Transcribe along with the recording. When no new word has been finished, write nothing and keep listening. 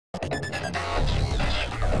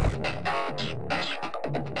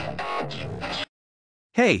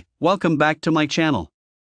Hey, welcome back to my channel.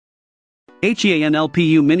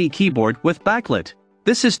 HEANLPU Mini Keyboard with Backlit.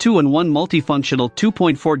 This is 2-in-1 multifunctional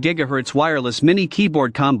 2.4 GHz wireless mini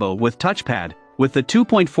keyboard combo with touchpad, with the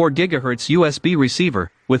 2.4 GHz USB receiver,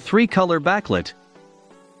 with 3-color backlit.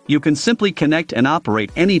 You can simply connect and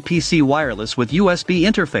operate any PC wireless with USB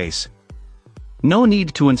interface. No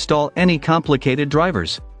need to install any complicated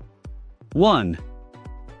drivers. 1.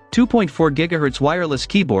 2.4 GHz wireless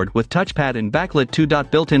keyboard with touchpad and backlit 2.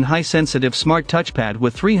 Built-in high-sensitive smart touchpad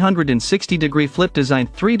with 360-degree flip design.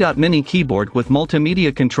 3. Mini keyboard with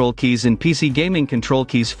multimedia control keys and PC gaming control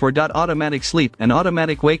keys. 4. Automatic sleep and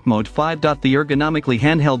automatic wake mode. 5. The ergonomically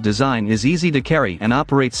handheld design is easy to carry and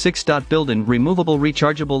operates. 6. Built-in removable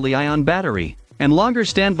rechargeable Li-ion battery and longer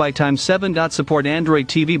standby time. 7. Support Android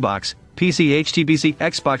TV box, PC, HTBC,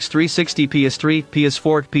 Xbox 360, PS3,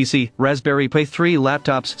 PS4, PC, Raspberry Pi 3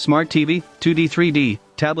 laptops, Smart TV, 2D 3D,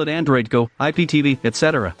 tablet, Android Go, IPTV,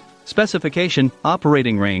 etc. Specification: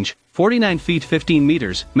 operating range, 49 feet 15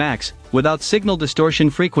 meters, max, without signal distortion.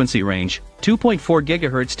 Frequency range, 2.4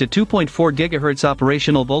 GHz to 2.4 GHz.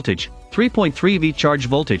 Operational voltage, 3.3 V. Charge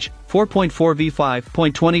voltage, 4.4 V.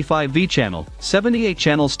 5.25 V. Channel, 78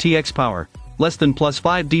 channels. TX power, less than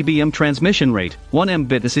 +5 dBm. Transmission rate, 1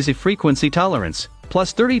 Mbit. Decisive frequency tolerance,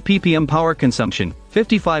 +30 ppm. Power consumption,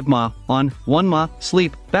 55 mAh, on, 1 mAh.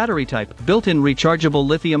 Sleep. Battery type, built-in rechargeable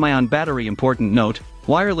lithium-ion battery. Important note: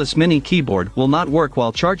 wireless mini keyboard will not work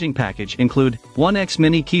while charging. Package include 1X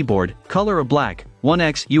mini keyboard, color of black,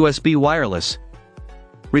 1X USB wireless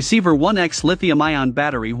receiver, 1X lithium-ion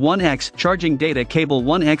battery, 1X charging data cable,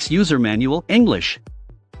 1X user manual, English.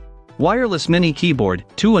 Wireless mini keyboard,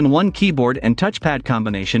 2-in-1 keyboard and touchpad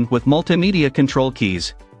combination with multimedia control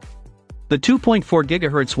keys. The 2.4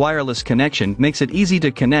 GHz wireless connection makes it easy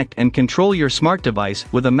to connect and control your smart device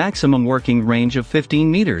with a maximum working range of 15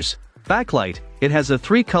 meters. Backlight: it has a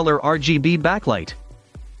 3-color RGB backlight.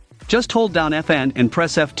 Just hold down Fn and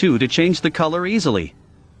press F2 to change the color easily.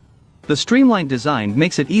 The streamlined design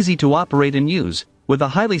makes it easy to operate and use, with a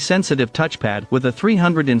highly sensitive touchpad with a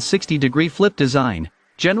 360-degree flip design.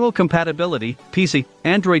 General compatibility: PC,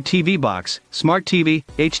 Android TV box, Smart TV,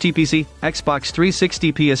 HTPC, Xbox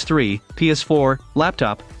 360, PS3, PS4,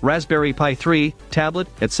 laptop, Raspberry Pi 3, tablet,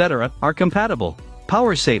 etc. are compatible.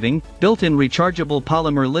 Power saving: built-in rechargeable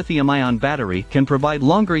polymer lithium-ion battery can provide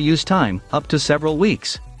longer use time, up to several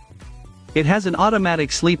weeks. It has an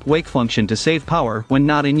automatic sleep-wake function to save power when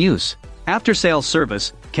not in use. After-sales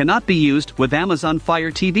service cannot be used with Amazon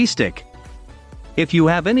Fire TV Stick. If you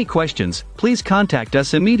have any questions, please contact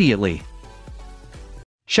us immediately.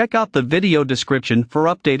 Check out the video description for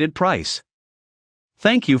updated price.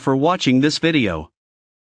 Thank you for watching this video.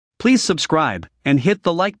 Please subscribe and hit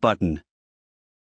the like button.